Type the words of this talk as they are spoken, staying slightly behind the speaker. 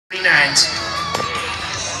L-39s.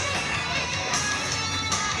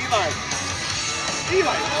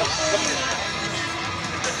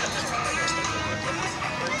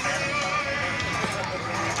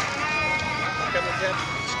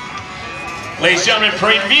 Ladies and gentlemen,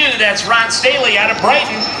 parade view, that's Ron Staley out of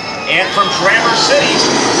Brighton. And from Traverse City,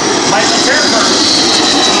 Michael Fairburn.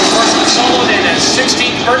 The first one soloed in his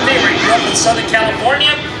 16th birthday, where he grew up in Southern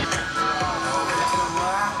California.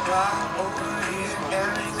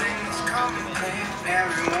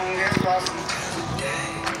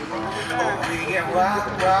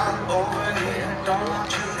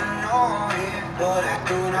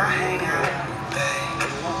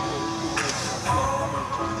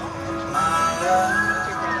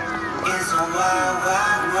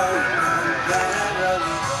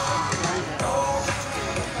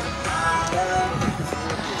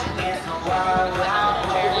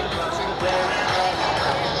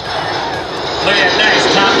 Look at that nice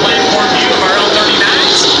top platform view of our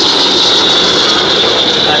L-39s.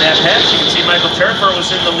 On that patch, you can see Michael Fairburn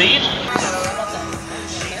was in the lead.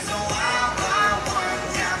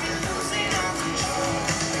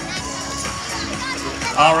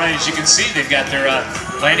 All right, as you can see, they've got their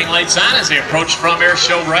landing lights on as they approach from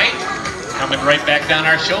Airshow right, coming right back down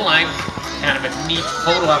our show line. Kind of a neat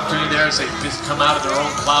photo opportunity there as they just come out of their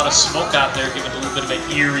own cloud of smoke out there, giving a little bit of an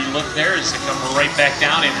eerie look there as they come right back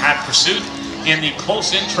down in hot pursuit in the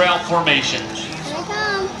close-in trail formation.